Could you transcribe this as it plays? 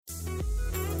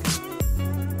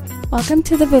Welcome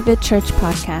to the Vivid Church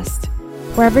podcast.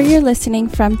 Wherever you're listening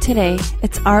from today,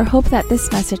 it's our hope that this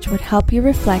message would help you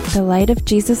reflect the light of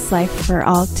Jesus' life for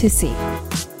all to see.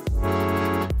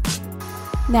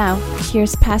 Now,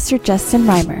 here's Pastor Justin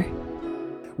Reimer.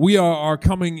 We are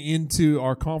coming into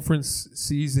our conference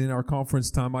season, our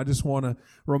conference time. I just want to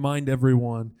remind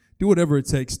everyone, do whatever it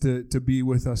takes to be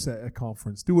with us at a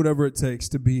conference. Do whatever it takes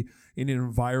to be in an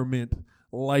environment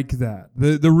like that.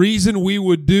 The reason we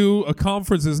would do a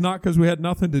conference is not because we had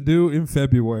nothing to do in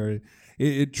February.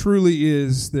 It truly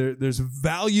is. There's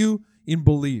value in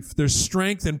belief. There's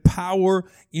strength and power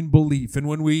in belief. And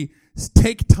when we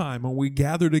take time, when we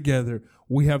gather together,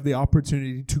 we have the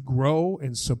opportunity to grow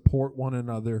and support one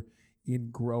another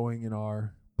in growing in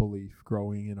our belief,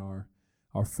 growing in our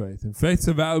faith. And faith's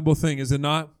a valuable thing, is it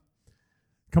not?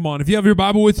 Come on, if you have your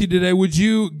Bible with you today, would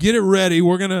you get it ready?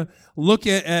 We're going to look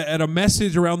at a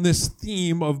message around this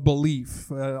theme of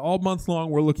belief. All month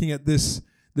long, we're looking at this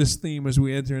theme as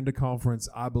we enter into conference.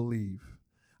 I believe.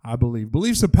 I believe.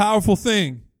 Belief's a powerful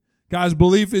thing. Guys,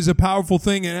 belief is a powerful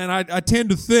thing. And I tend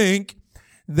to think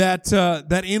that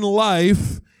in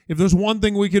life, if there's one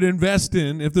thing we could invest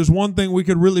in, if there's one thing we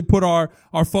could really put our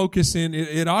focus in,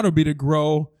 it ought to be to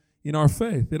grow in our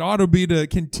faith. It ought to be to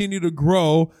continue to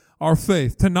grow our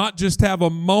faith, to not just have a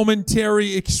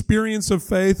momentary experience of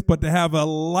faith, but to have a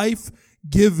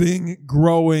life-giving,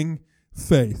 growing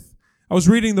faith. I was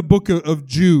reading the book of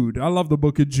Jude. I love the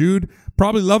book of Jude.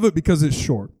 Probably love it because it's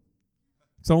short.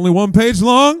 It's only one page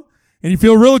long, and you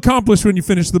feel real accomplished when you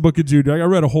finish the book of Jude. I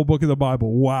read a whole book of the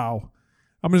Bible. Wow.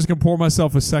 I'm just going to pour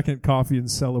myself a second coffee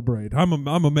and celebrate. I'm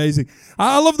amazing.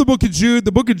 I love the book of Jude.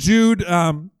 The book of Jude,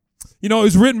 it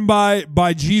was written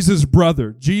by Jesus'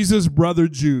 brother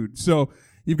Jude. So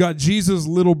you've got Jesus'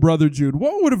 little brother Jude.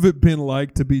 What would have it been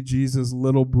like to be Jesus'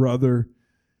 little brother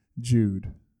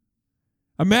Jude?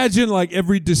 Imagine like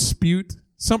every dispute,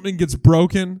 something gets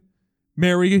broken.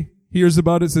 Mary hears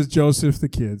about it, says, Joseph, the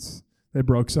kids, they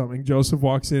broke something. Joseph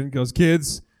walks in and goes,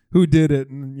 kids, who did it?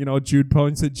 And, Jude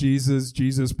points at Jesus.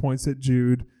 Jesus points at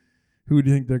Jude. Who do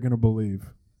you think they're going to believe?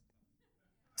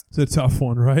 It's a tough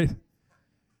one, right?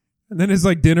 And then it's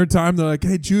like dinner time. They're like,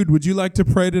 hey, Jude, would you like to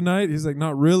pray tonight? He's like,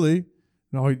 not really.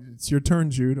 No, it's your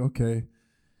turn, Jude. Okay.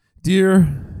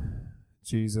 Dear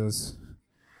Jesus,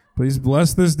 please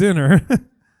bless this dinner.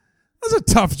 That's a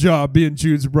tough job being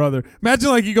Jude's brother. Imagine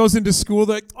like he goes into school,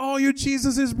 they're like, oh, you're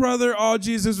Jesus' brother. Oh,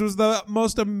 Jesus was the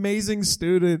most amazing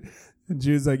student. And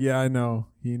Jude's like, yeah, I know.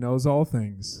 He knows all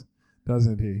things,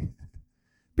 doesn't he?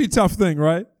 Be a tough thing,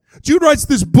 right? Jude writes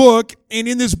this book, and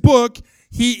in this book,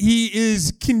 he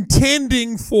is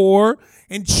contending for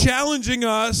and challenging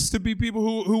us to be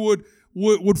people who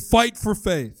would fight for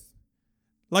faith.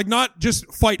 Like not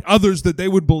just fight others that they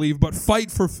would believe, but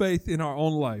fight for faith in our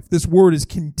own life. This word is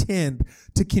contend.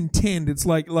 To contend, it's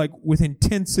like with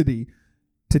intensity,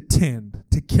 to tend,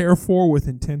 to care for with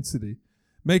intensity.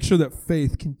 Make sure that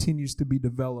faith continues to be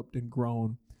developed and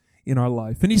grown in our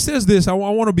life. And he says this, I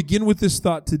want to begin with this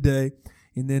thought today,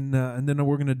 and then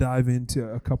we're going to dive into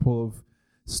a couple of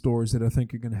stories that I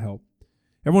think are going to help.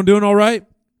 Everyone doing all right?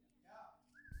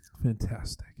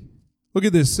 Fantastic. Look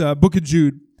at this book of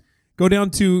Jude. Go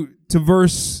down to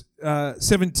verse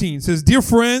 17. It says, dear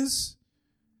friends,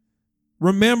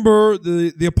 remember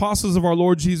the apostles of our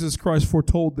Lord Jesus Christ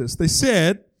foretold this. They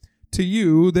said to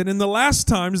you that in the last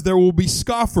times there will be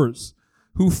scoffers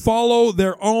who follow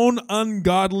their own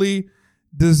ungodly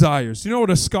desires. You know what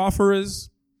a scoffer is?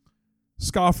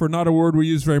 Scoffer, not a word we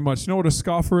use very much. You know what a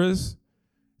scoffer is?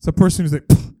 It's a person who's like,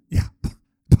 yeah,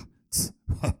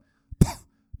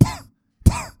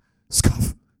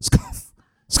 scoff, scoff,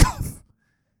 scoff.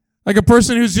 Like a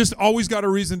person who's just always got a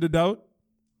reason to doubt.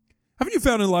 Haven't you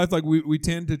found in life like we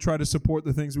tend to try to support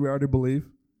the things we already believe?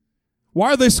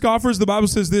 Why are they scoffers? The Bible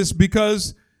says this,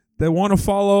 because they want to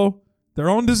follow their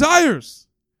own desires.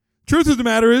 Truth of the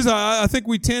matter is, I think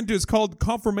we tend to, it's called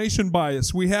confirmation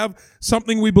bias. We have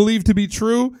something we believe to be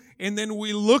true, and then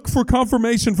we look for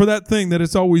confirmation for that thing that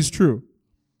it's always true.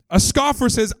 A scoffer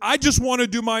says, I just want to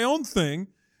do my own thing,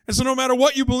 and so no matter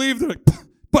what you believe, they're like,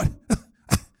 but,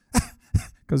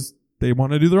 because they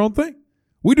want to do their own thing.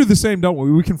 We do the same, don't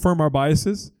we? We confirm our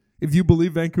biases. If you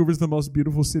believe Vancouver's the most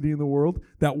beautiful city in the world,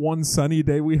 that one sunny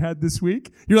day we had this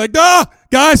week, you're like, guys,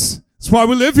 that's why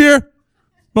we live here.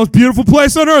 Most beautiful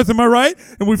place on earth, am I right?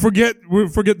 And we forget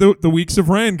the weeks of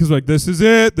rain because like, this is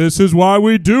it. This is why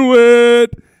we do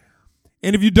it.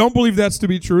 And if you don't believe that's to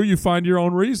be true, you find your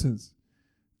own reasons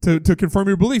to confirm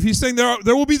your belief. He's saying there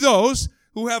will be those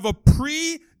who have a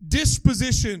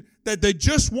predisposition that they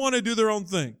just want to do their own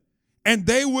thing. And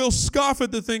they will scoff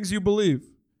at the things you believe.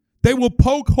 They will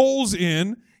poke holes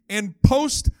in and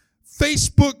post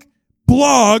Facebook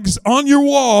blogs on your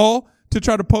wall to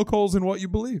try to poke holes in what you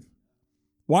believe.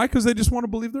 Why? Because they just want to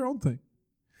believe their own thing.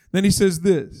 Then he says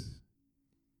this.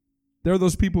 There are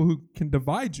those people who can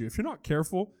divide you. If you're not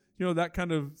careful, that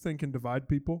kind of thing can divide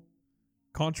people.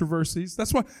 Controversies.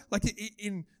 That's why, like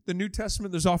in the New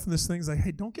Testament, there's often this thing like,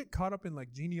 hey, don't get caught up in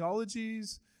like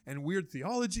genealogies and weird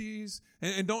theologies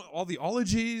and don't all the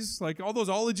ologies, like all those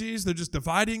ologies, they're just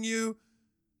dividing you.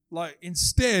 Like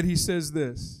instead, he says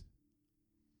this.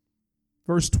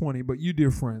 Verse 20, but you,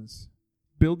 dear friends,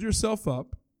 build yourself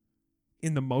up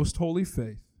in the most holy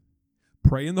faith,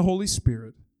 pray in the Holy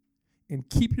Spirit, and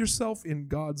keep yourself in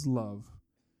God's love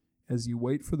as you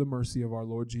wait for the mercy of our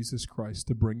Lord Jesus Christ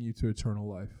to bring you to eternal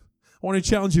life. I want to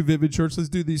challenge you, Vivid Church, let's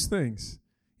do these things.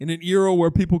 In an era where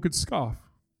people could scoff,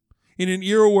 in an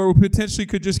era where we potentially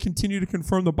could just continue to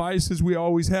confirm the biases we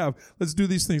always have, let's do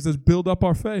these things. Let's build up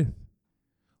our faith.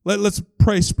 Let's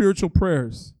pray spiritual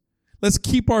prayers. Let's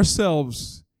keep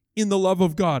ourselves in the love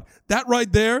of God. That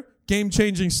right there,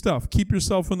 game-changing stuff. Keep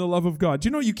yourself in the love of God. Do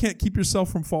you know you can't keep yourself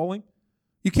from falling?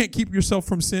 You can't keep yourself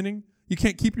from sinning. You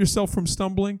can't keep yourself from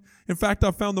stumbling. In fact,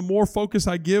 I've found the more focus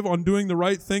I give on doing the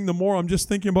right thing, the more I'm just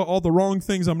thinking about all the wrong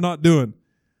things I'm not doing.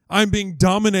 I'm being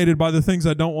dominated by the things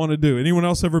I don't want to do. Anyone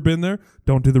else ever been there?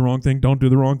 Don't do the wrong thing. Don't do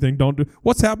the wrong thing.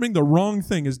 What's happening? The wrong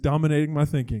thing is dominating my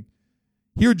thinking.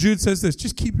 Here Jude says this,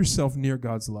 just keep yourself near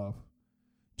God's love.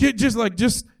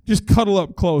 Just cuddle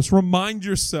up close. Remind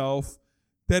yourself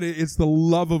that it's the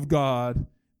love of God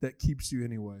that keeps you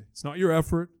anyway. It's not your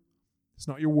effort. It's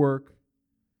not your work.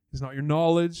 It's not your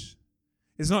knowledge.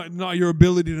 It's not your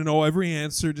ability to know every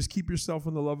answer. Just keep yourself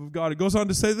in the love of God. It goes on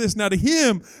to say this, now to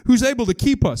him who's able to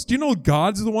keep us. Do you know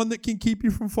God's the one that can keep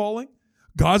you from falling?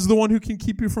 God's the one who can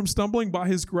keep you from stumbling by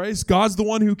his grace. God's the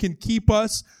one who can keep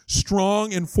us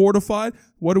strong and fortified.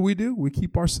 What do? We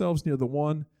keep ourselves near the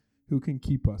one who can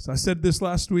keep us. I said this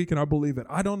last week and I believe it.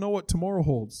 I don't know what tomorrow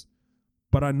holds,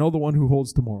 but I know the one who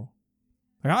holds tomorrow.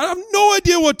 I have no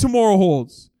idea what tomorrow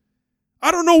holds. I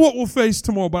don't know what we'll face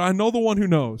tomorrow, but I know the one who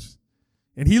knows.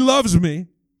 And he loves me,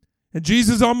 and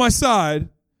Jesus is on my side,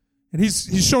 and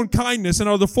he's shown kindness, and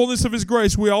out of the fullness of his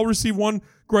grace, we all receive one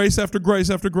grace after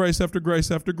grace after grace after grace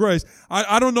after grace.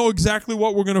 I don't know exactly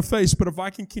what we're going to face, but if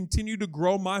I can continue to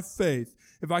grow my faith,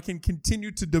 if I can continue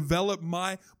to develop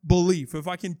my belief, if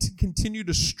I can continue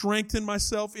to strengthen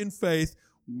myself in faith,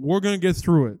 we're going to get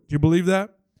through it. Do you believe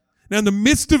that? Now, in the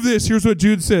midst of this, here's what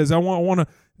Jude says. I want to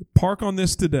park on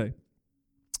this today.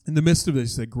 In the midst of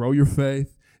this, he said, grow your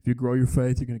faith. If you grow your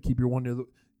faith, you're going to keep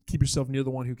yourself near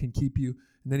the one who can keep you.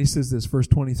 And then he says this, verse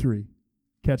 23.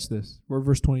 Catch this. We're at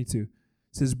verse 22. It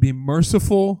says, be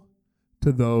merciful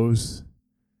to those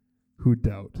who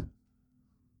doubt. I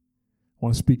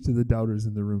want to speak to the doubters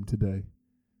in the room today.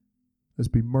 Let's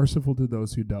be merciful to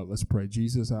those who doubt. Let's pray.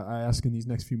 Jesus, I ask in these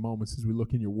next few moments as we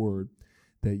look in your word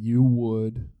that you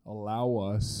would allow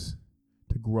us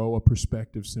to grow a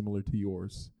perspective similar to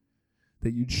yours.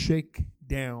 That you'd shake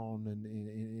down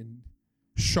and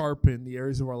sharpen the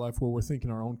areas of our life where we're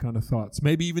thinking our own kind of thoughts.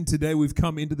 Maybe even today we've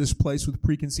come into this place with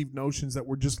preconceived notions that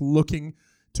we're just looking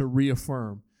to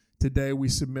reaffirm. Today we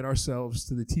submit ourselves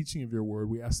to the teaching of your word.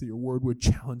 We ask that your word would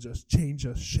challenge us, change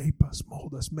us, shape us,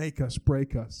 mold us, make us,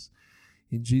 break us.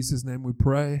 In Jesus' name we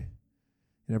pray.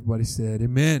 And everybody said,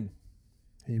 amen.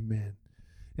 Amen.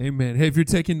 Amen. Hey, if you're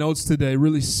taking notes today,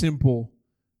 really simple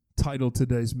title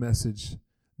today's message.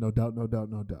 No doubt, no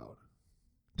doubt, no doubt.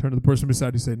 Turn to the person beside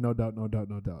you and say, no doubt, no doubt,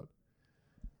 no doubt.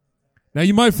 Now,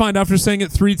 you might find after saying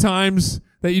it 3 times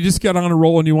that you just got on a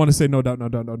roll and you want to say, no doubt, no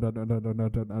doubt, no doubt, no doubt, no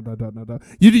doubt, no doubt, no doubt.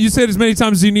 You say it as many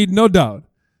times as you need, no doubt,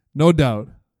 no doubt,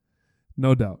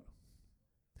 no doubt.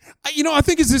 I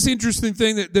think it's this interesting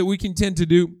thing that we can tend to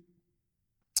do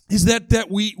is that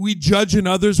we judge in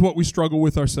others what we struggle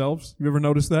with ourselves. You ever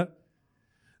noticed that?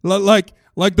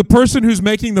 Like the person who's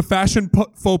making the fashion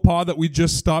faux pas that we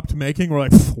just stopped making, we're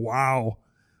like,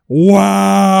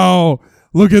 wow,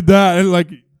 look at that. And like,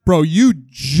 bro, you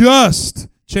just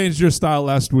changed your style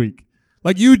last week.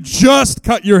 Like you just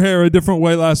cut your hair a different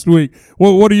way last week.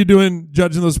 Well, what are you doing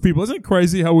judging those people? Isn't it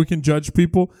crazy how we can judge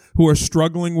people who are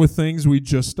struggling with things we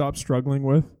just stopped struggling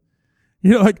with?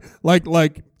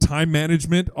 Like time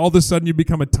management. All of a sudden you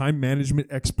become a time management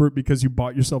expert because you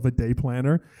bought yourself a day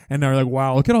planner. And they're like,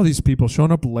 wow, look at all these people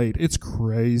showing up late. It's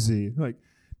crazy. Like,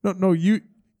 no,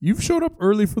 you've showed up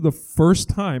early for the first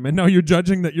time and now you're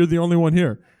judging that you're the only one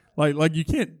here. Like you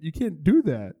can't do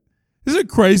that. Isn't it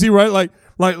crazy, right?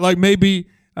 Like maybe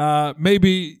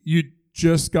you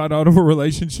just got out of a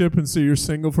relationship and so you're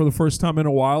single for the first time in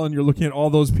a while and you're looking at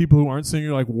all those people who aren't single.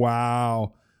 You're like,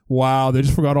 wow, they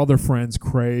just forgot all their friends.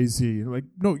 Crazy. Like,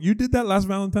 no, you did that last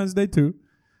Valentine's Day too.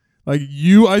 Like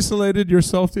you isolated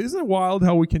yourself. Isn't it wild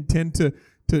how we can tend to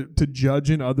judge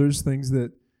in others things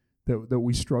that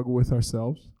we struggle with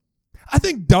ourselves? I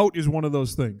think doubt is one of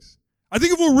those things. I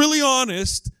think if we're really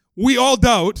honest, we all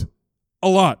doubt a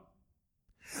lot.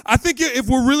 I think if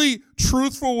we're really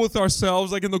truthful with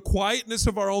ourselves, like in the quietness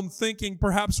of our own thinking,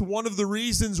 perhaps one of the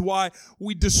reasons why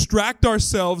we distract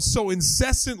ourselves so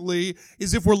incessantly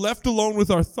is if we're left alone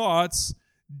with our thoughts,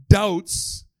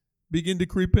 doubts begin to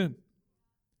creep in.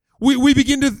 We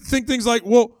begin to think things like,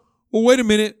 well, wait a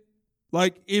minute.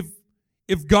 Like if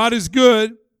God is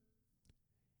good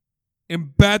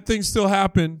and bad things still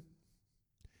happen,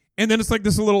 and then it's like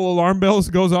this little alarm bell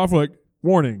goes off like,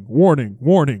 warning, warning,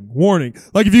 warning, warning.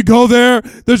 Like if you go there,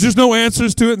 there's just no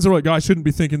answers to it. And so we're like, oh, I shouldn't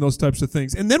be thinking those types of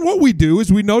things. And then what we do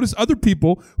is we notice other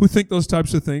people who think those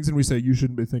types of things and we say, you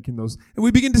shouldn't be thinking those. And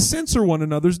we begin to censor one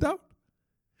another's doubt.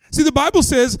 See, the Bible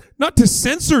says not to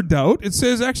censor doubt. It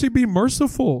says actually be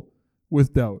merciful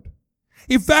with doubt.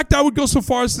 In fact, I would go so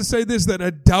far as to say this, that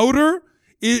a doubter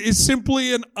is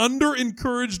simply an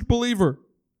under-encouraged believer.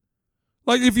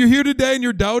 Like if you're here today and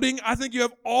you're doubting, I think you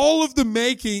have all of the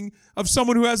making of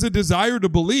someone who has a desire to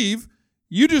believe.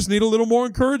 You just need a little more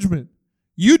encouragement.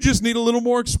 You just need a little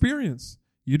more experience.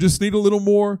 You just need a little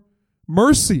more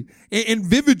mercy. And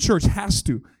Vivid Church has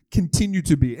to continue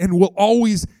to be and will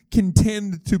always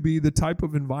contend to be the type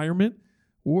of environment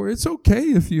where it's okay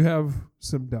if you have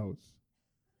some doubts.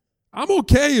 I'm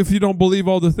okay if you don't believe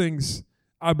all the things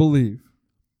I believe.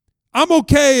 I'm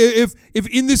okay if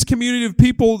in this community of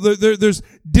people there's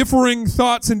differing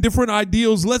thoughts and different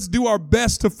ideals. Let's do our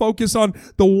best to focus on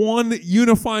the one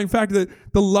unifying factor,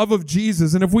 that the love of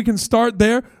Jesus. And if we can start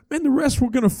there, man, the rest we're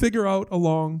going to figure out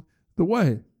along the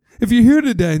way. If you're here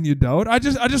today and you doubt, I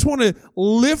just want to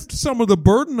lift some of the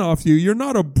burden off you. You're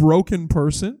not a broken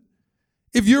person.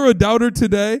 If you're a doubter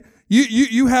today,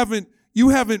 you haven't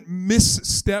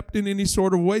misstepped in any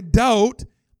sort of way. Doubt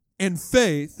and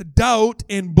faith, doubt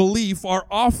and belief are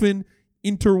often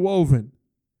interwoven.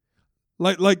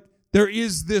 Like there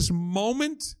is this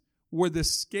moment where the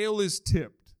scale is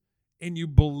tipped and you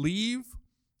believe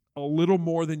a little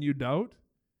more than you doubt,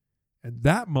 and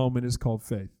that moment is called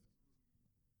faith.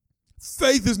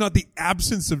 Faith is not the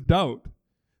absence of doubt.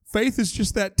 Faith is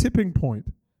just that tipping point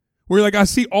where you're like, I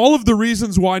see all of the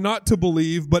reasons why not to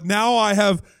believe, but now I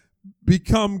have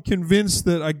become convinced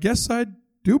that I guess I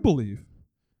do believe.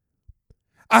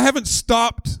 I haven't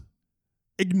stopped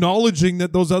acknowledging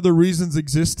that those other reasons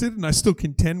existed, and I still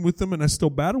contend with them and I still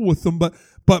battle with them, but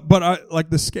I,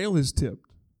 like, the scale is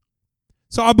tipped.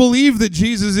 So I believe that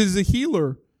Jesus is a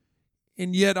healer,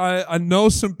 and yet I know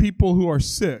some people who are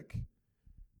sick,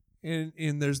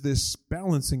 and there's this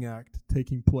balancing act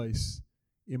taking place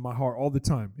in my heart all the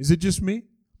time. Is it just me?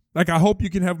 Like, I hope you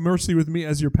can have mercy with me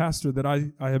as your pastor that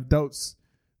I have doubts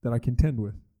that I contend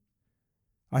with.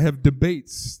 I have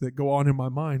debates that go on in my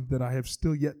mind that I have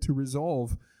still yet to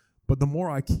resolve. But the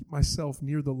more I keep myself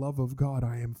near the love of God,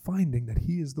 I am finding that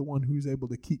He is the one who is able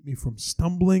to keep me from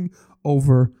stumbling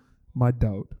over my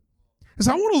doubt.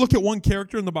 So I want to look at one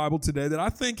character in the Bible today that I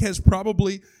think has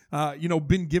probably,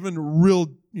 been given real,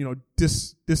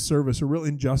 disservice or real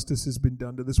injustice has been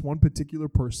done to this one particular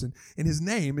person, and his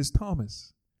name is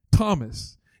Thomas.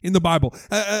 Thomas in the Bible,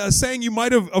 a saying you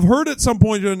might have heard at some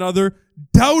point or another: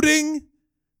 doubting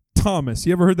Thomas.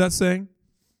 You ever heard that saying?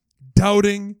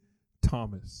 Doubting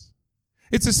Thomas.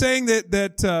 It's a saying that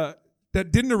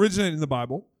didn't originate in the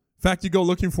Bible. In fact, you go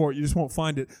looking for it, you just won't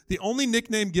find it. The only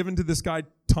nickname given to this guy,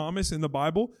 Thomas, in the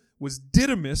Bible was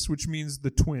Didymus, which means the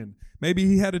twin. Maybe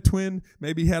he had a twin.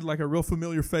 Maybe he had like a real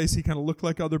familiar face. He kind of looked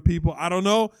like other people. I don't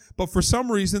know. But for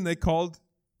some reason, they called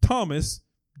Thomas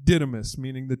Didymus,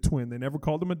 meaning the twin. They never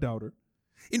called him a doubter.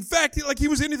 In fact, he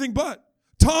was anything but.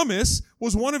 Thomas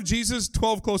was one of Jesus'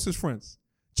 12 closest friends.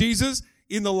 Jesus,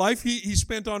 in the life he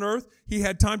spent on earth, he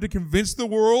had time to convince the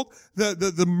world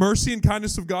the mercy and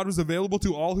kindness of God was available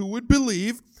to all who would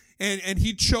believe. And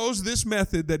he chose this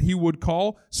method that he would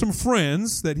call some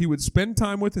friends that he would spend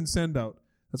time with and send out.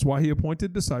 That's why he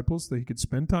appointed disciples, that he could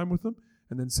spend time with them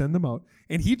and then send them out.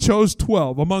 And he chose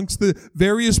 12 amongst the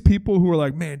various people who were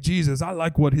like, man, Jesus, I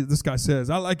like what this guy says.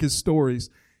 I like his stories.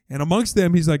 And amongst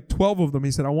them, he's like 12 of them.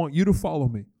 He said, I want you to follow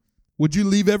me. Would you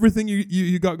leave everything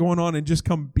you got going on and just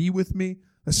come be with me?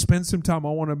 Let's spend some time.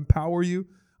 I want to empower you.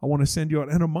 I want to send you out.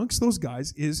 And amongst those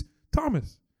guys is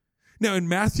Thomas. Now in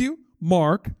Matthew,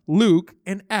 Mark, Luke,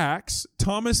 and Acts,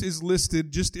 Thomas is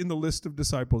listed just in the list of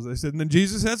disciples. They said, and then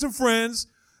Jesus had some friends.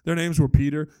 Their names were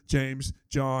Peter, James,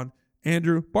 John,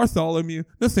 Andrew, Bartholomew,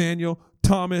 Nathaniel,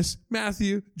 Thomas,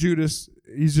 Matthew, Judas.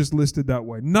 He's just listed that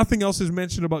way. Nothing else is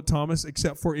mentioned about Thomas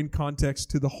except for in context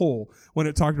to the whole when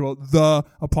it talked about the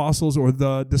apostles or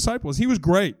the disciples. He was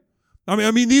great.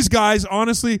 I mean, these guys,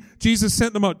 honestly, Jesus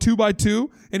sent them out 2 by 2,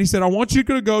 and he said, I want you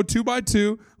to go 2 by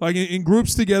 2, like in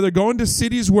groups together, go into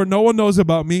cities where no one knows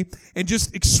about me, and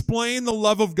just explain the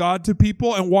love of God to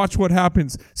people and watch what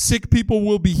happens. Sick people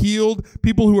will be healed.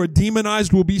 People who are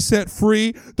demonized will be set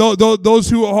free. Those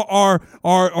who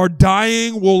are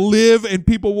dying will live, and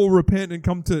people will repent and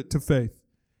come to faith.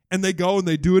 And they go and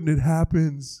they do it, and it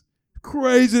happens.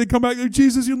 Crazy. They come back like,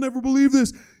 Jesus, you'll never believe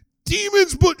this.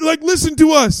 Demons, but like, listen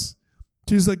to us.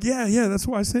 Jesus like, yeah, that's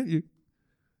why I sent you.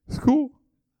 It's cool.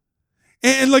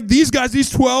 And like these guys, these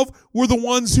 12 were the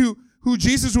ones who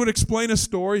Jesus would explain a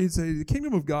story. He'd say, the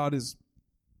kingdom of God it's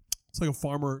like a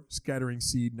farmer scattering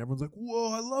seed. And everyone's like,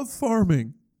 whoa, I love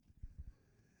farming.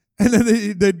 And then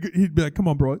he'd be like, come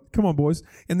on, boys.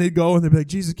 And they'd go and they'd be like,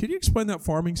 Jesus, can you explain that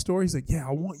farming story? He's like, yeah,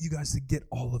 I want you guys to get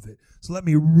all of it. So let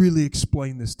me really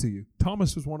explain this to you.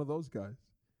 Thomas was one of those guys.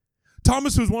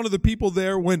 Thomas was one of the people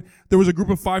there when there was a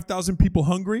group of 5,000 people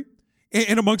hungry.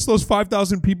 And amongst those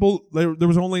 5,000 people, there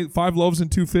was only 5 loaves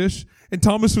and 2 fish. And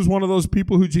Thomas was one of those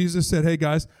people who Jesus said, hey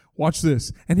guys, watch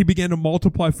this. And he began to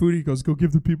multiply food. He goes, go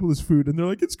give the people this food. And they're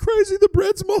like, it's crazy. The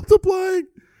bread's multiplying.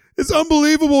 It's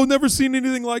unbelievable. We've never seen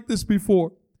anything like this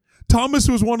before. Thomas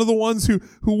was one of the ones who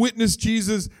witnessed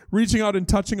Jesus reaching out and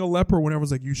touching a leper when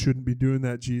everyone's like, you shouldn't be doing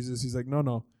that, Jesus. He's like,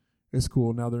 no, it's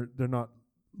cool. Now they're not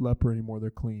leper anymore. They're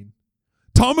clean.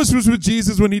 Thomas was with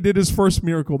Jesus when he did his first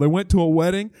miracle. They went to a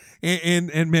wedding,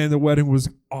 and man, the wedding was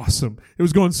awesome. It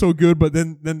was going so good, but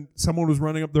then someone was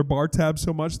running up their bar tab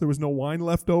so much there was no wine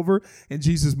left over, and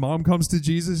Jesus' mom comes to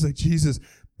Jesus. She's like, Jesus,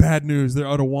 bad news, they're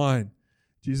out of wine.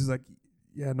 Jesus is like,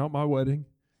 yeah, not my wedding.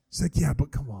 She's like, yeah,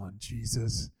 but come on,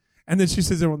 Jesus. And then she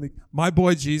says, my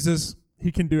boy Jesus,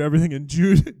 he can do everything. And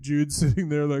Jude's sitting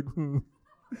there like,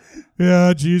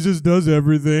 yeah, Jesus does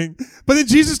everything. But then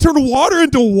Jesus turned water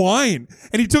into wine.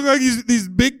 And he took like these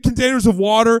big containers of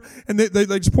water and they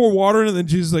like just pour water in it. And then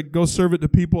Jesus like, go serve it to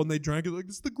people. And they drank it like,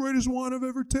 it's the greatest wine I've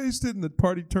ever tasted. And the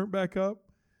party turned back up.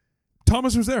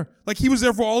 Thomas was there. Like he was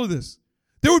there for all of this.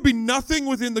 There would be nothing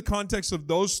within the context of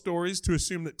those stories to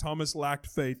assume that Thomas lacked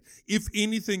faith. If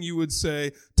anything, you would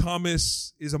say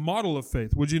Thomas is a model of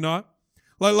faith. Would you not?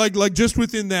 Like just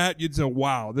within that, you'd say,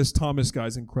 wow, this Thomas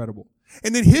guy's incredible.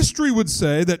 And then history would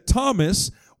say that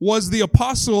Thomas was the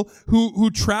apostle who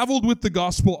traveled with the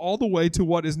gospel all the way to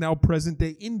what is now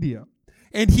present-day India.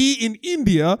 And he in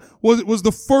India was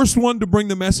the first one to bring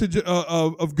the message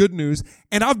of good news.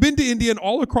 And I've been to India, and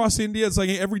all across India, it's like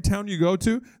every town you go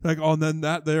to, like, oh, and then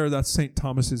that's St.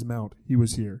 Thomas's Mount. He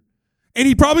was here. And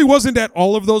he probably wasn't at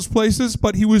all of those places,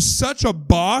 but he was such a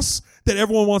boss that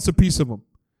everyone wants a piece of him.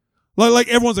 Like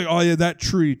everyone's like, oh yeah, that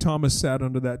tree, Thomas sat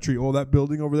under that tree. Oh, that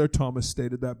building over there, Thomas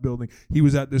stayed at that building. He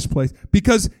was at this place.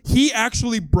 Because he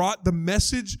actually brought the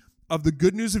message of the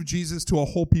good news of Jesus to a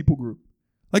whole people group.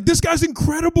 Like, this guy's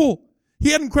incredible. He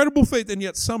had incredible faith, and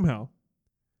yet somehow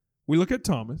we look at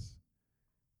Thomas,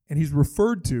 and he's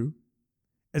referred to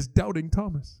as Doubting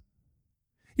Thomas.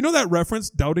 You know that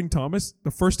reference, Doubting Thomas?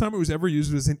 The first time it was ever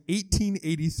used was in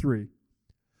 1883.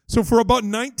 So for about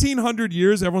 1900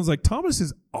 years, everyone's like, Thomas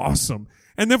is awesome.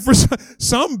 And then for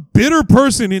some bitter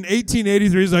person in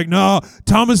 1883 is like, no,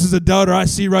 Thomas is a doubter. I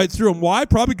see right through him. Why?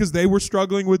 Probably because they were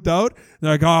struggling with doubt.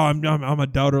 They're like, oh, I'm a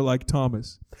doubter like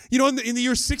Thomas. You know, in the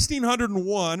year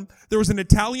 1601, there was an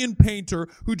Italian painter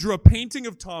who drew a painting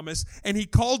of Thomas, and he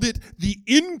called it the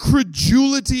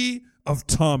incredulity of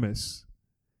Thomas.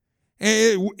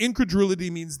 And incredulity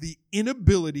means the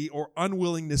inability or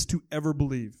unwillingness to ever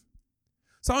believe.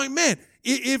 So I'm like, man,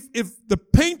 if the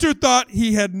painter thought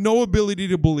he had no ability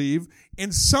to believe,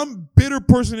 and some bitter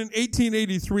person in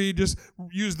 1883 just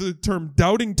used the term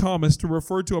Doubting Thomas to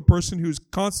refer to a person who's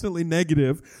constantly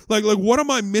negative, like what am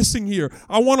I missing here?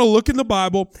 I want to look in the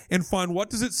Bible and find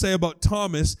what does it say about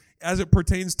Thomas as it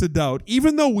pertains to doubt.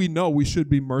 Even though we know we should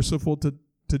be merciful to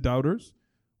doubters,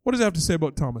 what does it have to say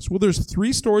about Thomas? Well, there's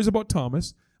 3 stories about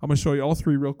Thomas. I'm going to show you all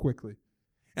 3 real quickly.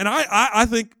 And I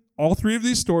think all 3 of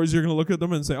these stories, you're going to look at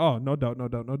them and say, oh, no doubt, no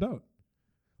doubt, no doubt.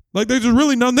 Like, there's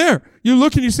really none there. You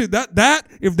look and you say,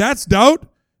 if that's doubt,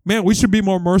 man, we should be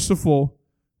more merciful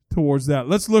towards that.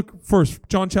 Let's look first,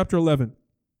 John chapter 11.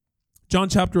 John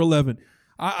chapter 11.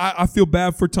 I feel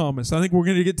bad for Thomas. I think we're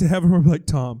going to get to heaven and we're like,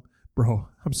 Tom, bro,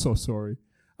 I'm so sorry.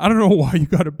 I don't know why you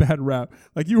got a bad rap.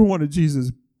 Like, you were one of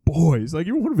Jesus' boys. Like,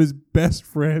 you were one of his best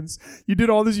friends. You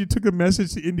did all this. You took a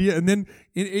message to India. And then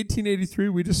in 1883,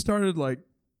 we just started like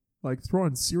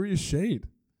throwing serious shade.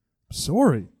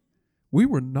 Sorry. we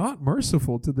were not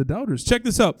merciful to the doubters. Check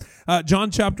this out.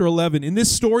 John chapter 11. In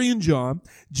this story in John,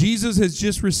 Jesus has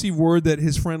just received word that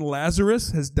his friend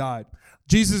Lazarus has died.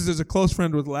 Jesus is a close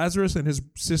friend with Lazarus and his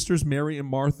sisters Mary and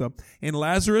Martha. And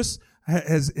Lazarus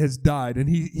has died. And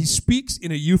he speaks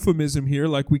in a euphemism here,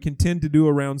 like we can tend to do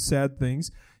around sad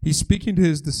things. He's speaking to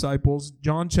his disciples.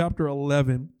 John chapter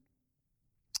 11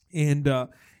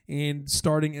 and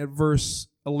starting at verse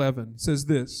 11 says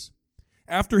this.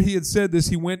 After he had said this,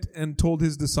 he went and told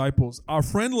his disciples, our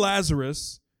friend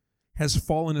Lazarus has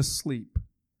fallen asleep,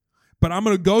 but I'm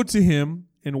going to go to him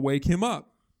and wake him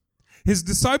up. His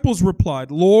disciples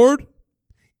replied, Lord,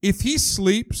 if he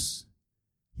sleeps,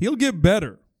 he'll get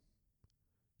better.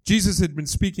 Jesus had been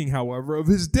speaking, however, of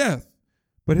his death,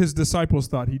 but his disciples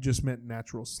thought he just meant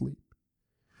natural sleep.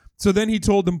 So then he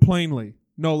told them plainly,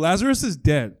 no, Lazarus is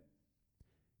dead.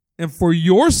 And for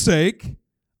your sake,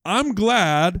 I'm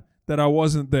glad that I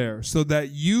wasn't there, so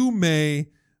that you may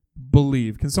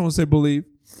believe. Can someone say believe?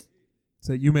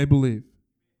 Say you may believe.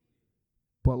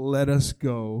 But let us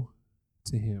go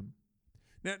to him.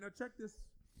 Now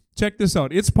check this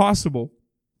out. It's possible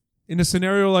in a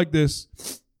scenario like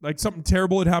this, like something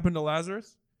terrible had happened to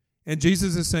Lazarus, and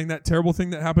Jesus is saying that terrible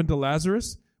thing that happened to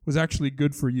Lazarus was actually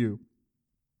good for you.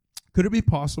 Could it be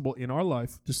possible in our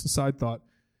life, just a side thought,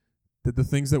 that the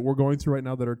things that we're going through right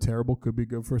now that are terrible could be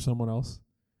good for someone else?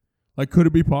 Like, could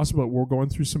it be possible that we're going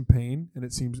through some pain and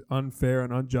it seems unfair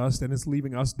and unjust and it's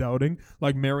leaving us doubting,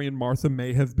 like Mary and Martha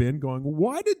may have been, going,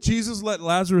 why did Jesus let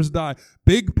Lazarus die?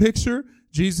 Big picture,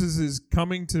 Jesus is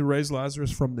coming to raise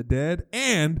Lazarus from the dead,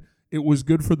 and it was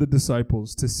good for the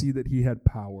disciples to see that he had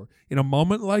power. In a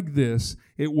moment like this,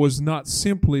 it was not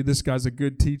simply, this guy's a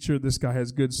good teacher, this guy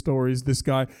has good stories, this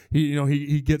guy, he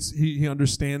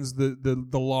understands the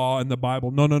law and the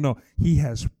Bible. No. He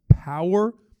has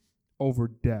power over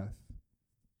death.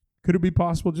 Could it be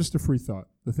possible, just a free thought,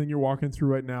 the thing you're walking through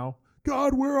right now,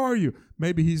 God, where are you?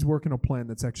 Maybe he's working a plan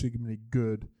that's actually going to be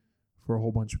good for a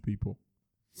whole bunch of people.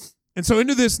 And so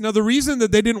into this, now the reason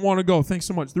that they didn't want to go, thanks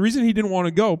so much, the reason he didn't want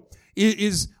to go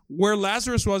is where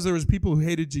Lazarus was, there was people who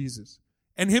hated Jesus.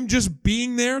 And him just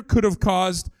being there could have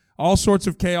caused all sorts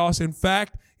of chaos. In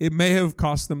fact, it may have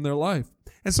cost them their life.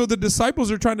 And so the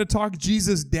disciples are trying to talk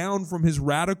Jesus down from his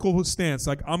radical stance,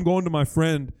 like, I'm going to my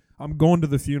friend, I'm going to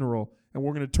the funeral, and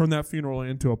we're going to turn that funeral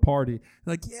into a party.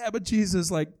 Like, yeah, but Jesus,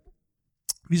 like,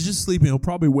 he's just sleeping. He'll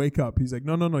probably wake up. He's like,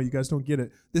 no, you guys don't get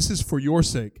it. This is for your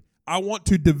sake. I want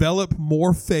to develop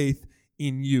more faith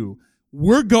in you.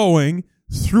 We're going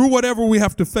through whatever we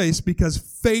have to face because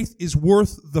faith is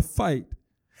worth the fight.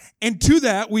 And to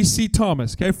that, we see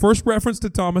Thomas. Okay, first reference to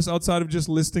Thomas outside of just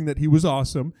listing that he was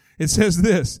awesome. It says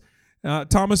this,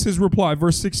 Thomas's reply,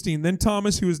 verse 16, then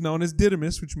Thomas, who is known as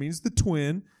Didymus, which means the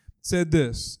twin, said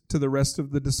this to the rest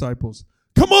of the disciples,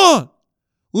 come on,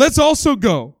 let's also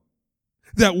go,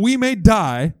 that we may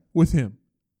die with him.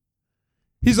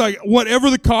 He's like, whatever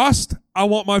the cost, I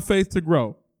want my faith to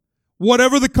grow.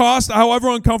 Whatever the cost, however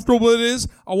uncomfortable it is,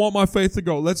 I want my faith to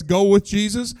go. Let's go with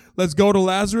Jesus. Let's go to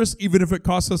Lazarus. Even if it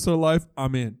costs us our life,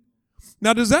 I'm in.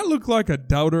 Now, does that look like a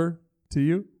doubter to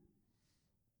you?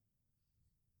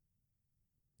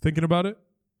 Thinking about it?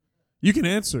 You can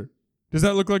answer. Does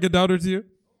that look like a doubter to you?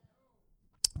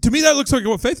 To me, that looks like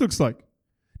what faith looks like.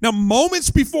 Now, moments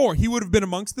before, he would have been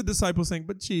amongst the disciples saying,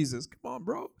 but Jesus, come on,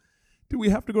 bro. Do we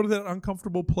have to go to that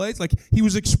uncomfortable place? Like, he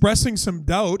was expressing some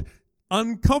doubt.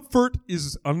 Uncomfort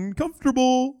is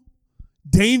uncomfortable.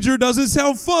 Danger doesn't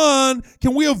sound fun.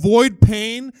 Can we avoid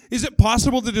pain? Is it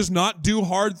possible to just not do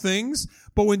hard things?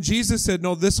 But when Jesus said,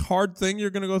 no, this hard thing you're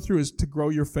going to go through is to grow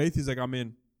your faith, he's like, I'm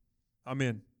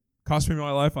in. Cost me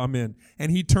my life, I'm in.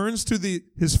 And he turns to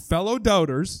his fellow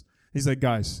doubters. He's like,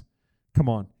 guys, come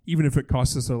on. Even if it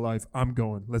costs us our life, I'm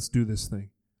going. Let's do this thing.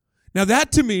 Now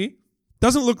that to me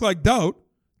doesn't look like doubt.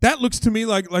 That looks to me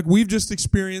like we've just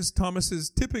experienced Thomas's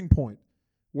tipping point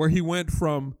where he went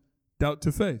from doubt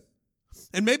to faith.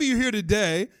 And maybe you're here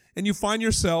today and you find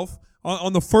yourself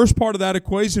on the first part of that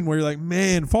equation where you're like,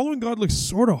 man, following God looks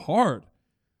sort of hard.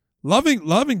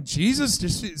 Loving Jesus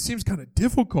just it seems kind of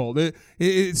difficult.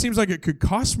 It seems like it could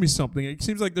cost me something. It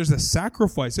seems like there's a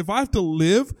sacrifice. If I have to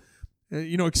live,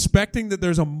 expecting that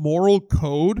there's a moral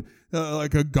code,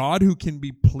 like a God who can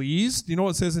be pleased. You know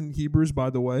what it says in Hebrews,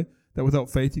 by the way, that without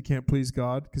faith you can't please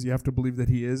God because you have to believe that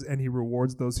he is and he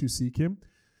rewards those who seek him.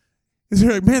 It's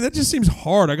like, man, that just seems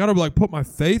hard. I got to put my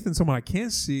faith in someone I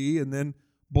can't see and then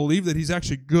believe that he's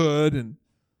actually good. And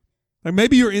like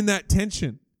maybe you're in that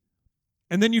tension.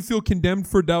 And then you feel condemned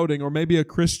for doubting, or maybe a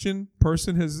Christian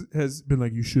person has been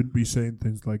like, you shouldn't be saying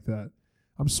things like that.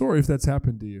 I'm sorry if that's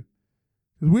happened to you.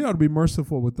 Because we ought to be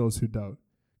merciful with those who doubt.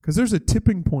 Because there's a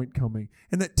tipping point coming.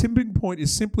 And that tipping point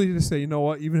is simply to say, you know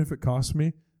what, even if it costs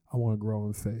me, I want to grow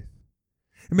in faith.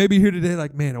 And maybe you're here today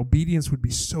like, man, obedience would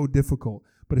be so difficult.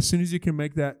 But as soon as you can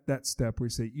make that step where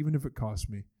you say, even if it costs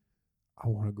me, I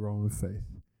want to grow in faith.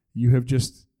 You have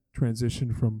just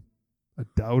transitioned from a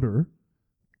doubter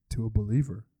to a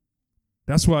believer.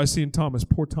 That's why I see in Thomas,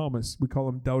 poor Thomas, we call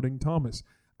him Doubting Thomas.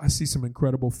 I see some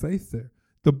incredible faith there.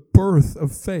 The birth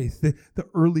of faith, the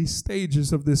early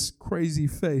stages of this crazy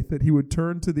faith, that he would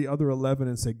turn to the other 11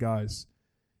 and say, guys,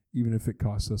 even if it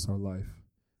costs us our life,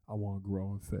 I want to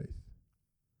grow in faith.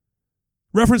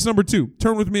 Reference number 2.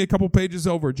 Turn with me a couple pages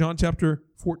over. John chapter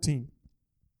 14.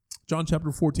 John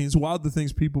chapter 14. It's wild the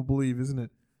things people believe, isn't it?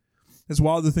 It's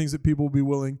wild the things that people will be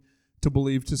willing to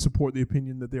believe to support the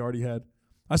opinion that they already had.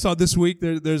 I saw this week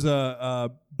there's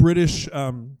a British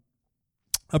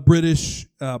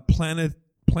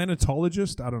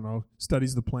planetologist, I don't know,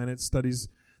 studies the planets, studies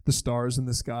the stars in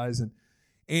the skies,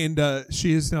 and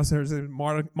she is now,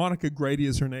 Monica Grady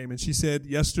is her name, and she said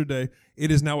yesterday,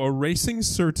 it is now a racing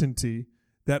certainty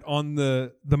that on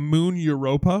the moon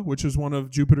Europa, which is one of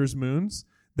Jupiter's moons,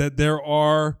 that there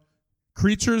are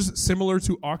creatures similar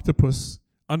to octopus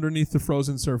underneath the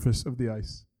frozen surface of the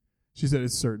ice. She said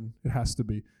it's certain. It has to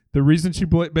be. The reason she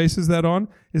bases that on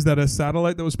is that a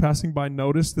satellite that was passing by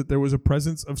noticed that there was a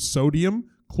presence of sodium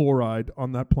chloride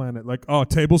on that planet. Like, oh,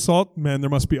 table salt? Man, there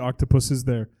must be octopuses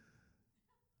there.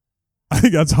 I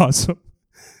think that's awesome.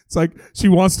 It's like she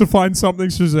wants to find something.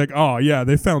 She's like, oh, yeah,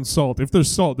 they found salt. If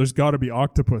there's salt, there's got to be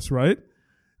octopus, right?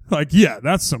 Like, yeah,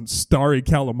 that's some starry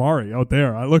calamari out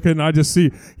there. I look and I just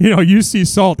see, you see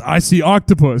salt, I see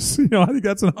octopus. I think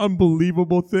that's an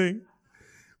unbelievable thing.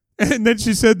 And then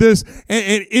she said this,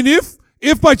 and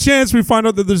if by chance we find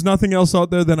out that there's nothing else out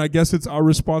there, then I guess it's our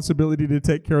responsibility to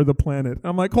take care of the planet.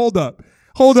 I'm like, hold up.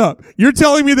 You're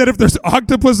telling me that if there's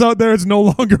octopus out there, it's no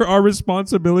longer our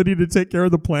responsibility to take care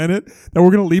of the planet? That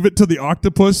we're going to leave it to the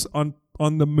octopus on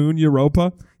the moon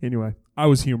Europa? Anyway, I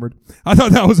was humored. I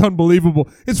thought that was unbelievable.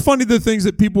 It's funny the things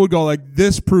that people would go like,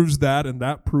 this proves that and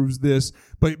that proves this.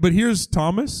 But here's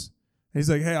Thomas. He's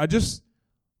like, hey, I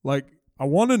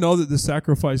want to know that the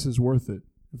sacrifice is worth it.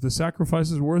 If the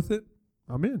sacrifice is worth it,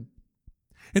 I'm in.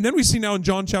 And then we see now in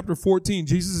John chapter 14,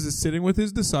 Jesus is sitting with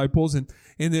his disciples and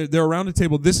they're around a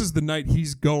table. This is the night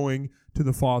he's going to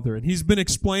the Father. And he's been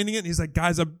explaining it. And he's like,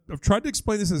 guys, I've tried to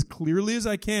explain this as clearly as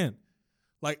I can.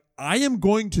 Like, I am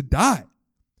going to die.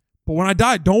 But when I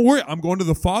die, don't worry. I'm going to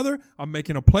the Father. I'm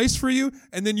making a place for you.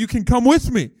 And then you can come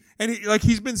with me. And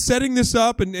he's been setting this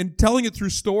up and telling it through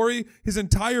story. His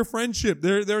entire friendship,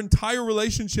 their entire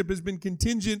relationship has been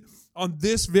contingent on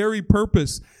this very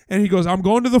purpose. And he goes, I'm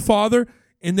going to the Father,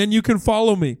 and then you can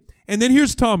follow me. And then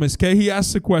here's Thomas, okay? He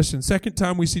asks a question. Second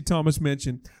time we see Thomas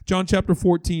mentioned. John chapter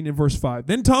 14 and verse 5.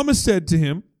 Then Thomas said to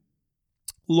him,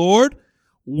 Lord,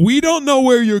 we don't know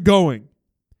where you're going.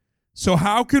 So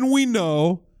how can we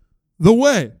know the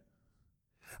way?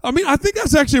 I mean, I think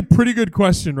that's actually a pretty good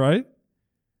question, right?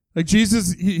 Like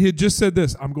Jesus, he had just said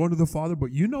this, I'm going to the Father,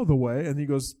 but you know the way. And he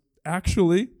goes,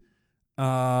 actually, we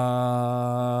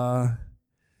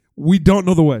don't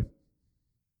know the way.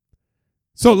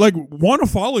 So, want to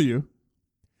follow you.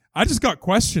 I just got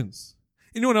questions.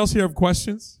 Anyone else here have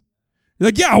questions? You're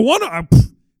like, yeah, I want to.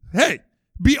 Hey,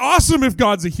 be awesome if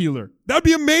God's a healer. That'd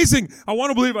be amazing. I want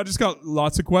to believe. I just got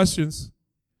lots of questions.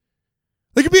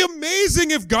 It'd be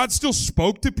amazing if God still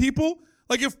spoke to people.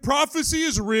 Like if prophecy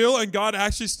is real and God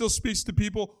actually still speaks to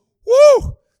people.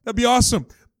 Woo! That'd be awesome.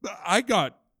 I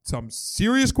got some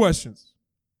serious questions.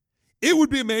 It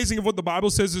would be amazing if what the Bible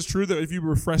says is true, that if you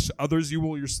refresh others, you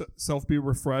will yourself be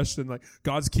refreshed, and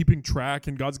God's keeping track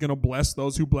and God's going to bless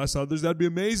those who bless others. That'd be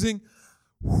amazing.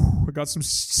 Whew, I got some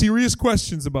serious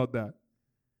questions about that.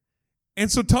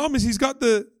 And so Thomas, he's got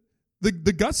the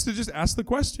guts to just ask the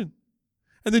question.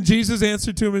 And then Jesus'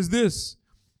 answer to him is this.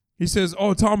 He says,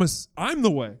 oh, Thomas, I'm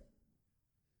the way.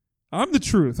 I'm the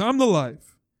truth. I'm the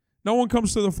life. No one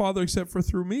comes to the Father except for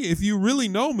through me. If you really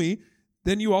know me,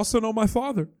 then you also know my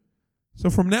Father. So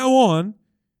from now on,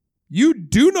 you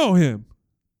do know him.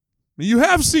 You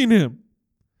have seen him.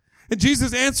 And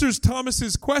Jesus answers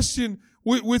Thomas's question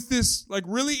with this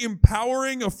really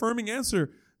empowering, affirming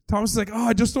answer. Thomas is like, oh,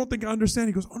 I just don't think I understand.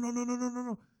 He goes, oh,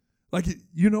 no.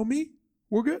 You know me?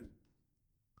 We're good.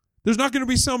 There's not going to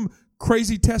be some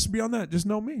crazy test beyond that. Just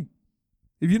know me.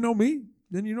 If you know me,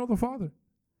 then you know the Father.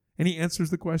 And he answers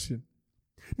the question.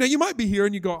 Now, you might be here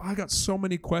and you go, I got so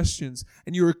many questions,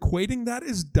 and you're equating that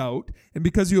as doubt, and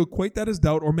because you equate that as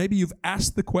doubt, or maybe you've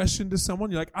asked the question to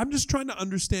someone, you're like, I'm just trying to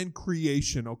understand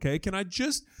creation, okay? Can I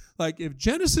just, like, if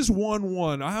Genesis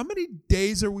 1:1, how many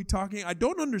days are we talking? I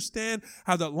don't understand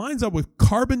how that lines up with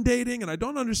carbon dating, and I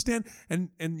don't understand, and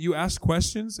you ask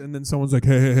questions, and then someone's like,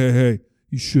 hey,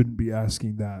 you shouldn't be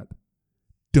asking that.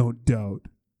 Don't doubt.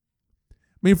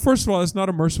 I mean, first of all, it's not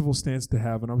a merciful stance to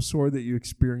have, and I'm sorry that you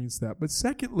experienced that. But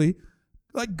secondly,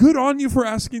 like, good on you for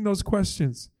asking those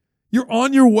questions. You're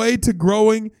on your way to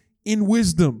growing in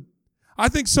wisdom. I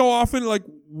think so often, like,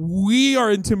 we are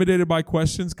intimidated by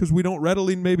questions because we don't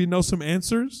readily maybe know some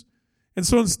answers. And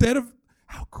so instead of,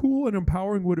 how cool and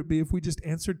empowering would it be if we just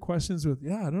answered questions with,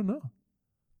 yeah, I don't know.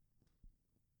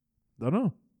 Don't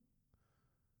know.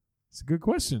 It's a good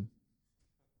question.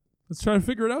 Let's try to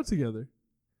figure it out together.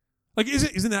 Like,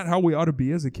 isn't that how we ought to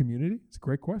be as a community? It's a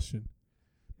great question.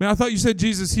 Man, I thought you said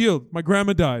Jesus healed. My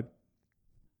grandma died.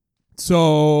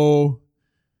 So,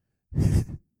 yeah,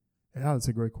 that's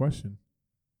a great question.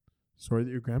 Sorry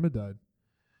that your grandma died.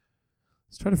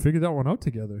 Let's try to figure that one out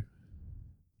together.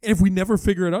 And if we never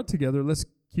figure it out together, let's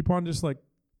keep on just like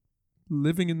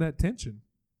living in that tension.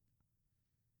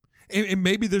 And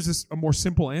maybe there's a more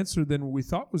simple answer than we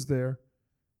thought was there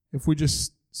if we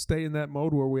just stay in that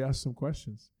mode where we ask some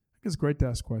questions. It's great to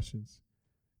ask questions.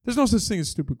 There's no such thing as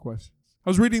stupid questions. I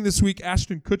was reading this week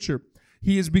Ashton Kutcher.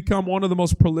 He has become one of the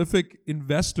most prolific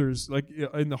investors, like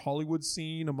in the Hollywood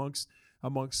scene amongst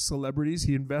celebrities.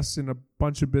 He invests in a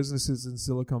bunch of businesses in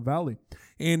Silicon Valley.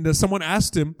 And someone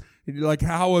asked him, like,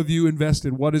 how have you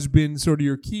invested? What has been sort of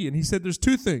your key? And he said there's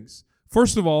two things.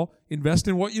 First of all, invest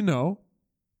in what you know.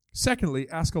 Secondly,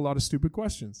 ask a lot of stupid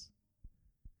questions.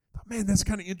 Man, that's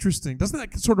kind of interesting. Doesn't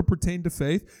that sort of pertain to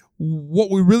faith? What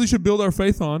we really should build our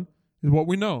faith on is what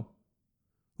we know.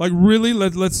 Like, really,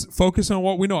 let's focus on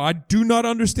what we know. I do not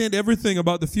understand everything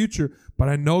about the future, but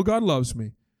I know God loves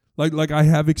me. Like I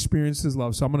have experienced His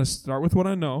love. So I'm going to start with what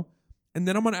I know, and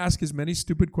then I'm going to ask as many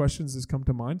stupid questions as come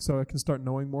to mind so I can start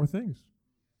knowing more things.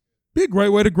 Be a great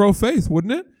way to grow faith,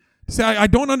 wouldn't it? Say, I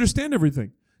don't understand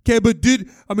everything. Okay, but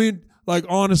like,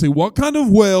 honestly, what kind of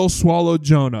whale swallowed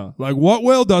Jonah? Like, what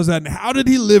whale does that? And how did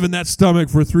he live in that stomach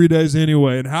for 3 days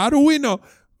anyway? And how do we know?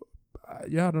 I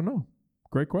don't know.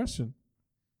 Great question.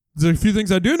 There's a few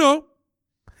things I do know.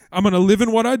 I'm going to live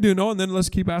in what I do know, and then let's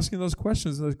keep asking those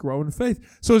questions. Let's grow in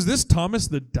faith. So is this Thomas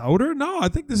the doubter? No, I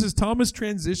think this is Thomas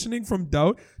transitioning from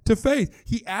doubt to faith.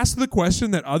 He asked the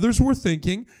question that others were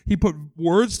thinking. He put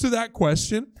words to that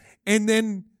question, and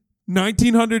then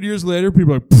 1900 years later,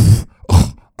 people are like,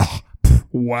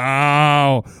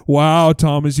 Wow,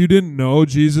 Thomas, you didn't know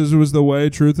Jesus was the way,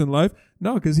 truth, and life?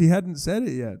 No, because he hadn't said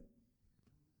it yet.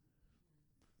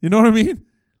 You know what I mean?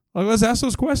 Like, let's ask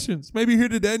those questions. Maybe you're here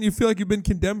today and you feel like you've been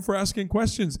condemned for asking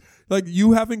questions. Like,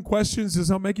 you having questions does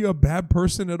not make you a bad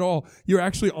person at all. You're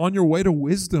actually on your way to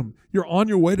wisdom. You're on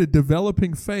your way to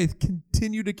developing faith.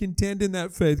 Continue to contend in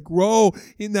that faith. Grow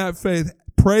in that faith.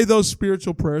 Pray those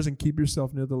spiritual prayers and keep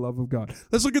yourself near the love of God.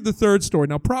 Let's look at the third story.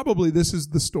 Now, probably this is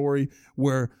the story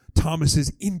where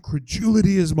Thomas's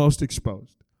incredulity is most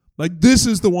exposed. Like, this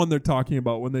is the one they're talking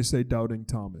about when they say doubting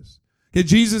Thomas. Okay,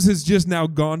 Jesus has just now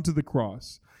gone to the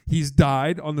cross. He's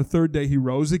died. On the third day, he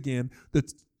rose again. The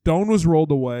stone was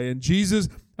rolled away, and Jesus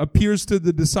appears to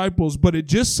the disciples, but it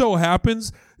just so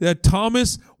happens that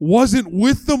Thomas wasn't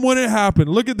with them when it happened.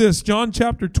 Look at this, John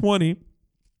chapter 20.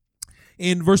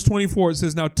 In verse 24, it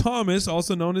says, Now Thomas,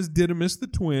 also known as Didymus the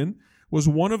twin, was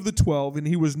one of the 12, and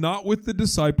he was not with the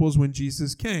disciples when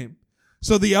Jesus came.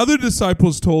 So the other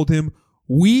disciples told him,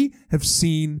 We have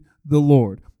seen the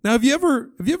Lord. Now, have you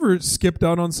ever skipped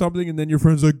out on something and then your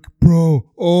friend's like, Bro,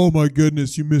 oh my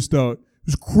goodness, you missed out. It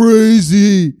was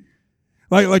crazy.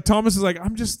 Like Thomas is like,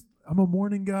 I'm a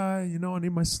morning guy, I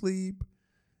need my sleep.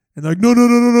 And they're like,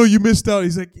 no, you missed out.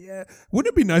 He's like, yeah.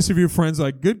 Wouldn't it be nice if your friend's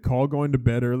like, good call going to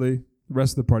bed early? The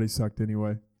rest of the party sucked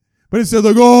anyway. But instead,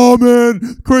 like, oh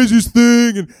man, craziest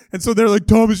thing. And so they're like,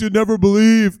 Thomas, you'd never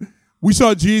believe. We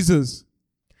saw Jesus.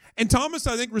 And Thomas,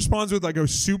 I think, responds with like a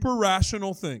super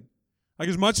rational thing. Like,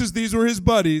 as much as these were his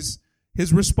buddies,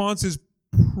 his response is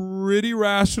pretty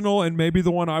rational and maybe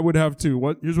the one I would have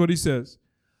too. Here's what he says.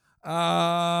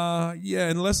 Yeah,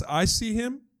 unless I see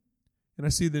him and I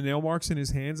see the nail marks in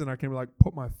his hands and I can like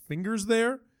put my fingers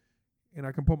there and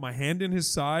I can put my hand in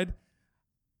his side,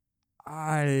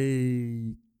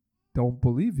 I don't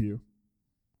believe you.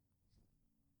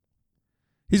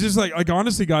 He's just like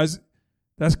honestly, guys,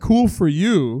 that's cool for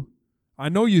you. I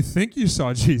know you think you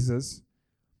saw Jesus,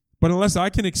 but unless I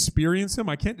can experience him,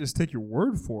 I can't just take your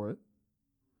word for it.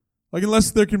 Like,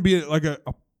 unless there can be a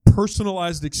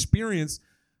personalized experience,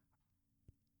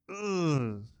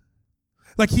 ugh.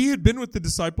 Like he had been with the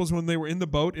disciples when they were in the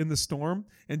boat in the storm,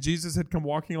 and Jesus had come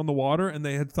walking on the water, and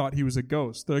they had thought he was a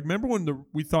ghost. They're like, remember when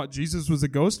we thought Jesus was a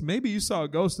ghost? Maybe you saw a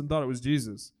ghost and thought it was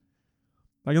Jesus.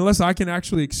 Like, unless I can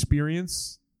actually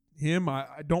experience him, I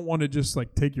don't want to just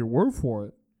like take your word for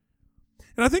it.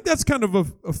 And I think that's kind of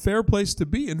a fair place to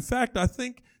be. In fact, I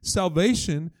think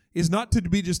salvation is not to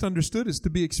be just understood, it's to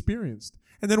be experienced.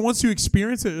 And then once you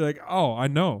experience it, you're like, oh, I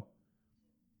know.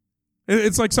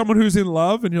 It's like someone who's in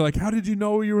love, and you're like, how did you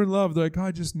know you were in love? They're like, oh,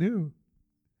 I just knew.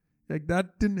 Like,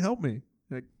 that didn't help me.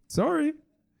 Like, sorry.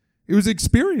 It was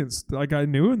experienced. Like, I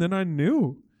knew, and then I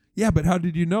knew. Yeah, but how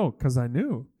did you know? Because I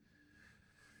knew.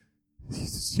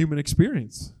 It's human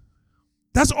experience.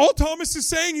 That's all Thomas is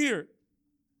saying here.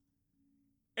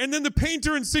 And then the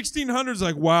painter in 1600 is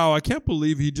like, wow, I can't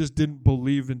believe he just didn't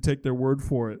believe and take their word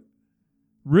for it.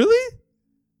 Really?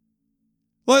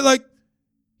 Like,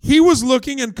 he was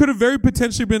looking and could have very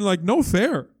potentially been like, no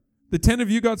fair. The 10 of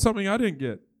you got something I didn't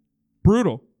get.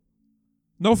 Brutal.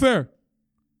 No fair.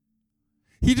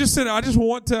 He just said, I just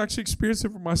want to actually experience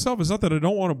it for myself. It's not that I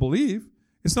don't want to believe.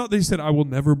 It's not that he said, I will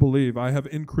never believe. I have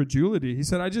incredulity. He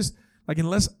said, I just, like,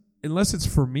 unless it's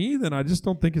for me, then I just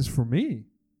don't think it's for me.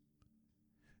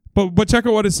 But check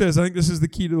out what it says. I think this is the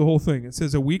key to the whole thing. It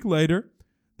says, a week later,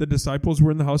 the disciples were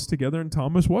in the house together and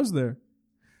Thomas was there.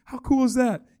 How cool is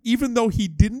that? Even though he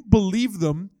didn't believe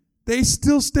them, they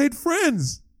still stayed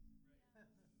friends.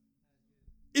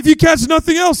 If you catch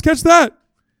nothing else, catch that.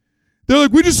 They're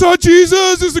like, we just saw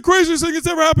Jesus. It's the craziest thing that's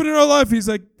ever happened in our life. He's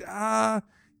like,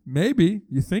 maybe.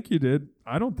 You think you did.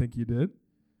 I don't think you did.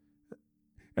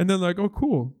 And then like, oh,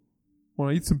 cool.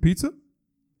 Want to eat some pizza?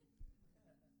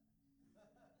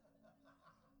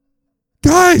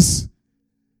 Guys,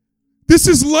 this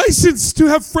is licensed to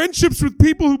have friendships with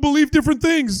people who believe different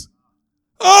things.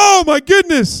 Oh my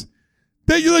goodness.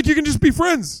 That you can just be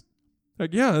friends.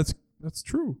 Like, yeah, that's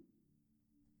true.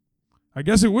 I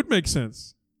guess it would make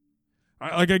sense.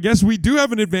 I guess we do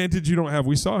have an advantage you don't have.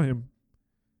 We saw him.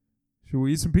 Should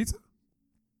we eat some pizza?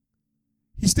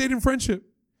 He stayed in friendship.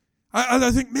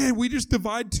 I think, man, we just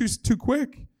divide too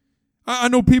quick. I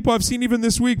know people I've seen even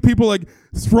this week, people like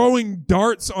throwing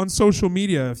darts on social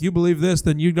media. If you believe this,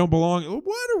 then you don't belong.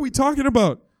 What are we talking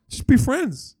about? Just be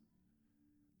friends.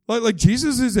 Like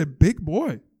Jesus is a big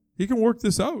boy. He can work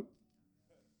this out.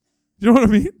 You know what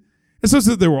I mean? And so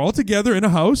they were all together in a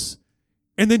house,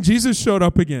 and then Jesus showed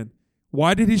up again.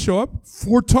 Why did he show up?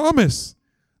 For Thomas.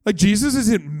 Like, Jesus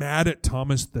isn't mad at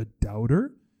Thomas the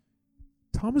doubter.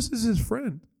 Thomas is his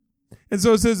friend. And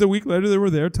so it says a week later they were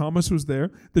there. Thomas was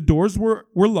there. The doors were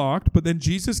locked, but then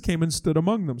Jesus came and stood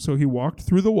among them. So he walked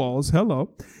through the walls.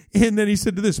 Hello. And then he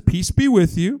said to this, peace be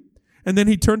with you. And then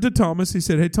he turned to Thomas. He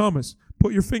said, hey, Thomas,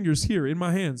 put your fingers here in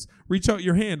my hands. Reach out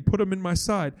your hand. Put them in my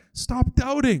side. Stop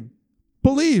doubting.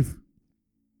 Believe.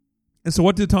 And so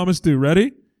what did Thomas do?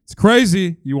 Ready? It's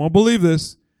crazy. You won't believe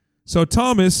this. So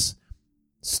Thomas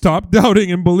stopped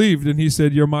doubting and believed. And he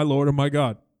said, you're my Lord and my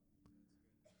God.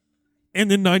 And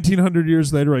then 1900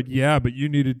 years later, like, yeah, but you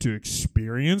needed to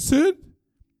experience it?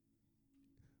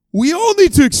 We all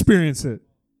need to experience it.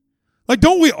 Like,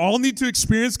 don't we all need to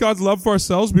experience God's love for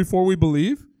ourselves before we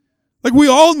believe? Like, we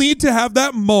all need to have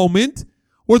that moment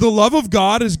where the love of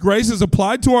God, His grace is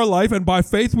applied to our life, and by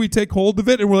faith we take hold of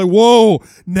it, and we're like, whoa,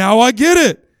 now I get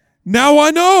it. Now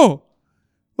I know.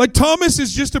 Like, Thomas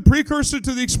is just a precursor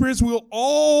to the experience we'll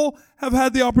all have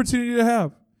had the opportunity to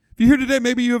have. If you're here today,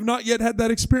 maybe you have not yet had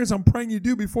that experience. I'm praying you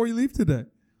do before you leave today.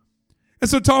 And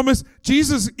so Thomas,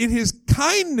 Jesus, in his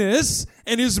kindness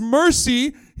and his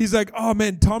mercy, he's like, oh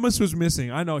man, Thomas was missing.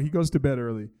 I know, he goes to bed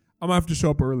early. I'm going to have to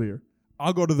show up earlier.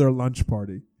 I'll go to their lunch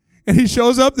party. And he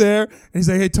shows up there, and he's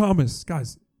like, hey, Thomas,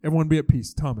 guys, everyone be at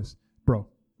peace. Thomas, bro,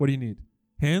 what do you need?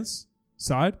 Hands?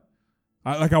 Side?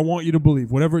 I want you to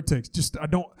believe, whatever it takes.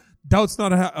 Doubt's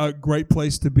not a great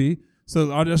place to be.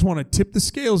 So I just want to tip the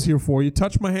scales here for you.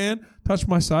 Touch my hand, touch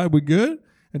my side. We good?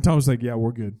 And Tom was like, yeah,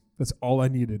 we're good. That's all I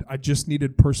needed. I just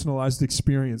needed personalized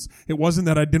experience. It wasn't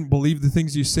that I didn't believe the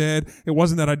things you said. It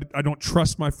wasn't that I don't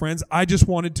trust my friends. I just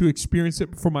wanted to experience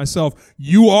it for myself.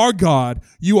 You are God.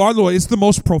 You are the Lord. It's the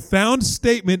most profound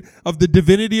statement of the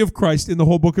divinity of Christ in the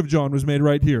whole book of John was made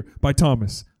right here by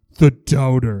Thomas, the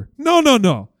doubter.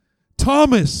 No.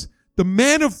 Thomas, the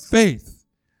man of faith.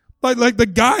 Like the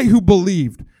guy who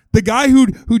believed. The guy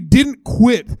who didn't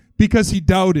quit because he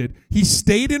doubted. He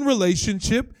stayed in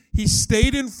relationship. He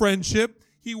stayed in friendship.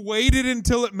 He waited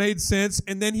until it made sense,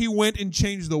 and then he went and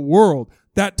changed the world.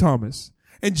 That Thomas.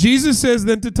 And Jesus says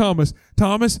then to Thomas,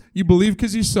 Thomas, you believe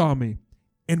because you saw me.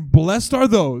 And blessed are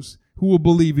those who will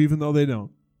believe even though they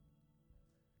don't.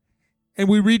 And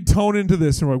we read tone into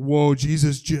this and we're like, whoa,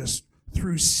 Jesus just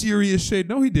threw serious shade.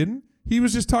 No, he didn't. He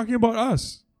was just talking about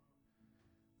us.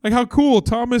 Like how cool.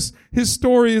 Thomas, his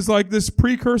story is like this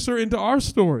precursor into our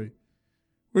story.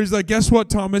 Where he's like, guess what,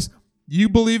 Thomas? You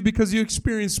believe because you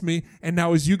experienced me, and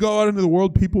now as you go out into the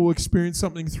world, people will experience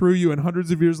something through you, and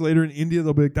hundreds of years later in India,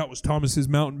 they'll be like, that was Thomas's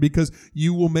mountain, because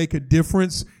you will make a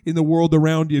difference in the world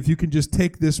around you if you can just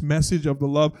take this message of the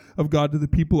love of God to the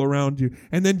people around you.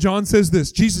 And then John says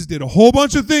this, Jesus did a whole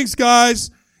bunch of things,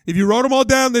 guys. If you wrote them all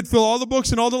down, they'd fill all the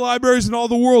books and all the libraries in all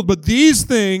the world, but these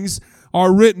things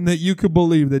are written that you could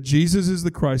believe that Jesus is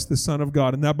the Christ, the Son of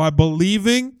God, and that by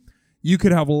believing, you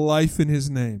could have life in his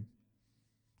name.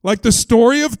 Like the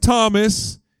story of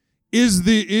Thomas is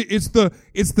it's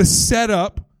the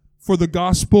setup for the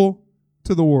gospel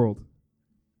to the world.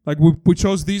 Like we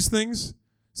chose these things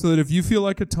so that if you feel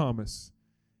like a Thomas,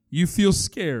 you feel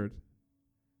scared,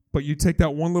 but you take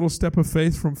that one little step of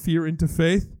faith from fear into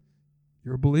faith,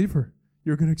 you're a believer.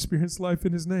 You're going to experience life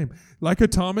in his name. Like a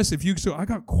Thomas, if you so I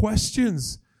got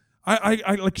questions.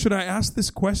 I like, should I ask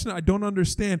this question? I don't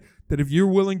understand. That if you're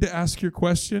willing to ask your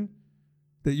question,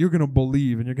 that you're going to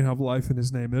believe and you're going to have life in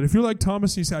his name. That if you're like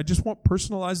Thomas and you say, I just want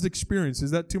personalized experience, is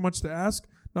that too much to ask?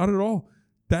 Not at all.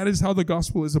 That is how the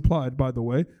gospel is applied, by the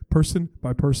way. Person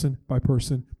by person by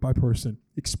person by person.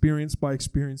 Experience by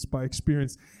experience by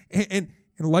experience. And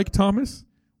like Thomas,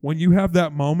 when you have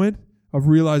that moment of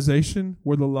realization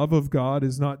where the love of God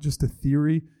is not just a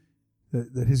theory,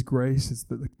 that his grace is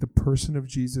the person of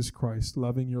Jesus Christ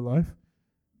loving your life,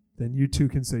 then you too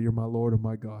can say, you're my Lord and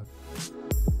my God.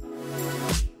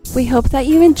 We hope that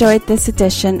you enjoyed this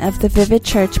edition of the Vivid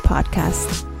Church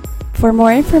podcast. For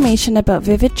more information about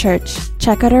Vivid Church,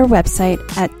 check out our website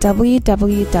at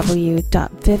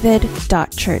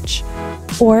www.vivid.church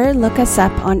or look us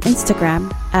up on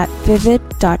Instagram at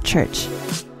vivid.church.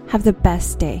 Have the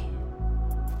best day.